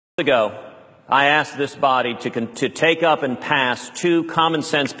ago, I asked this body to take up and pass two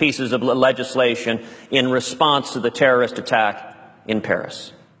common-sense pieces of legislation in response to the terrorist attack in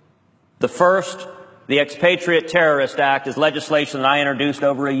Paris. The first, the Expatriate Terrorist Act, is legislation that I introduced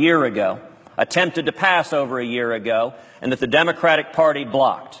over a year ago, attempted to pass over a year ago, and that the Democratic Party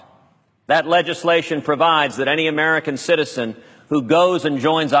blocked. That legislation provides that any American citizen who goes and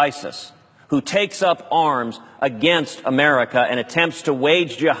joins ISIS, who takes up arms against America and attempts to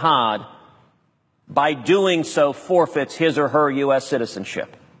wage jihad, by doing so forfeits his or her U.S.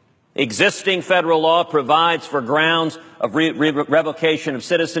 citizenship. Existing federal law provides for grounds of revocation of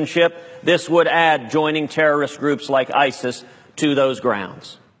citizenship. This would add joining terrorist groups like ISIS to those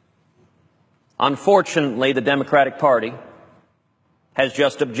grounds. Unfortunately, the Democratic Party has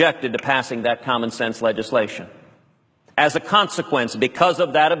just objected to passing that common sense legislation. As a consequence, because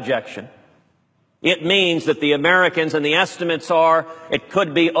of that objection, it means that the Americans, and the estimates are it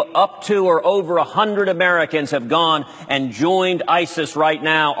could be up to or over 100 Americans have gone and joined ISIS right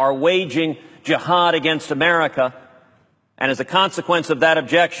now, are waging jihad against America. And as a consequence of that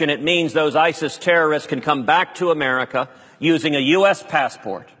objection, it means those ISIS terrorists can come back to America using a U.S.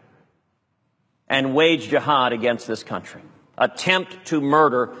 passport and wage jihad against this country. Attempt to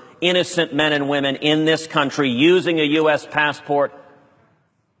murder innocent men and women in this country using a U.S. passport.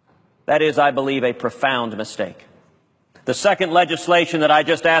 That is, I believe, a profound mistake. The second legislation that I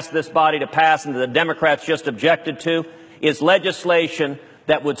just asked this body to pass and that the Democrats just objected to is legislation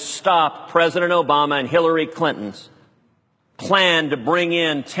that would stop President Obama and Hillary Clinton's plan to bring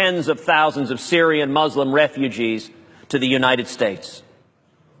in tens of thousands of Syrian Muslim refugees to the United States.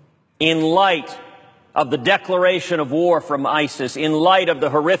 In light of the declaration of war from ISIS, in light of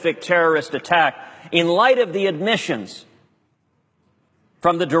the horrific terrorist attack, in light of the admissions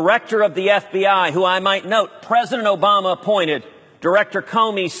from the director of the FBI, who I might note President Obama appointed, Director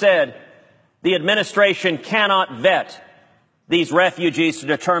Comey, said the administration cannot vet these refugees to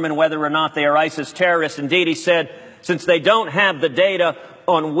determine whether or not they are ISIS terrorists. Indeed, he said, since they don't have the data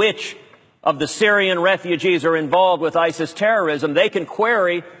on which of the Syrian refugees are involved with ISIS terrorism, they can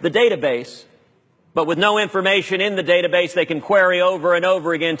query the database. But with no information in the database, they can query over and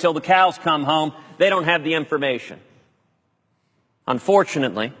over again until the cows come home. They don't have the information.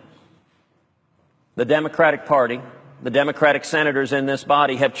 Unfortunately, the Democratic Party, the Democratic senators in this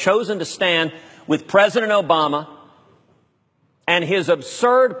body have chosen to stand with President Obama and his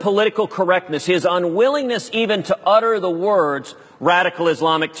absurd political correctness, his unwillingness even to utter the words radical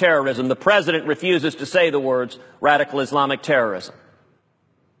Islamic terrorism. The president refuses to say the words radical Islamic terrorism.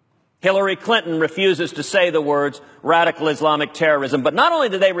 Hillary Clinton refuses to say the words radical Islamic terrorism. But not only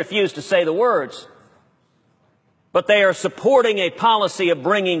do they refuse to say the words, but they are supporting a policy of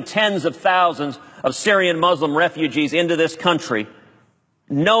bringing tens of thousands of Syrian Muslim refugees into this country,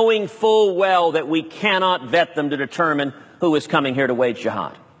 knowing full well that we cannot vet them to determine who is coming here to wage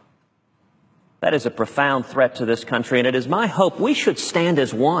jihad. That is a profound threat to this country, and it is my hope we should stand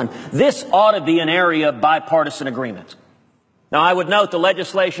as one. This ought to be an area of bipartisan agreement. Now, I would note the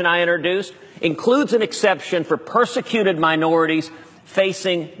legislation I introduced includes an exception for persecuted minorities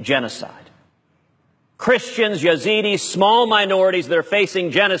facing genocide. Christians, Yazidis, small minorities that are facing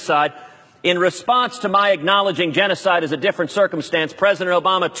genocide. In response to my acknowledging genocide as a different circumstance, President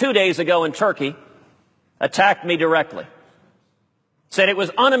Obama 2 days ago in Turkey attacked me directly. Said it was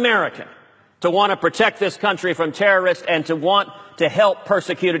un-American to want to protect this country from terrorists and to want to help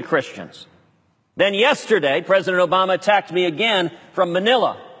persecuted Christians. Then yesterday, President Obama attacked me again from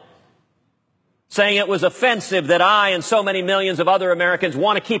Manila, saying it was offensive that I and so many millions of other Americans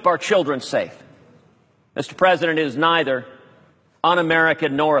want to keep our children safe. Mr. President, it is neither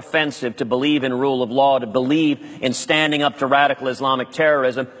un-American nor offensive to believe in rule of law, to believe in standing up to radical Islamic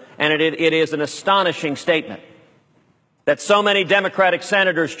terrorism. And it is an astonishing statement that so many Democratic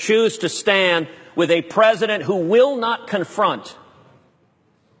senators choose to stand with a president who will not confront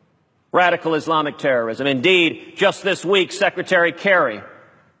radical Islamic terrorism. Indeed, just this week, Secretary Kerry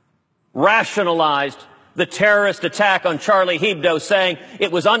rationalized the terrorist attack on Charlie Hebdo, saying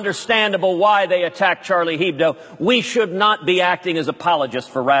it was understandable why they attacked Charlie Hebdo. We should not be acting as apologists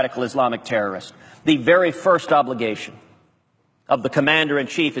for radical Islamic terrorists. The very first obligation of the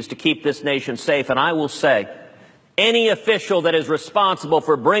commander-in-chief is to keep this nation safe. And I will say, any official that is responsible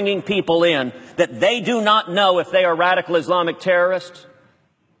for bringing people in that they do not know if they are radical Islamic terrorists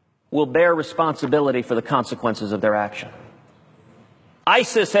will bear responsibility for the consequences of their action.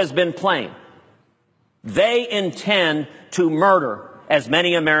 ISIS has been plain. They intend to murder as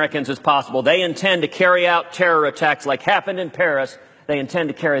many Americans as possible. They intend to carry out terror attacks like happened in Paris. They intend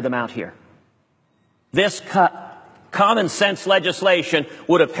to carry them out here. This cut Common sense legislation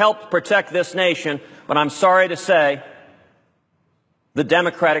would have helped protect this nation, but I'm sorry to say the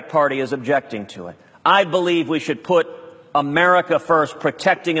Democratic Party is objecting to it. I believe we should put America first,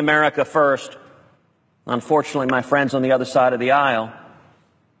 protecting America first. Unfortunately, my friends on the other side of the aisle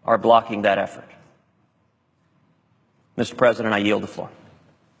are blocking that effort. Mr. President, I yield the floor.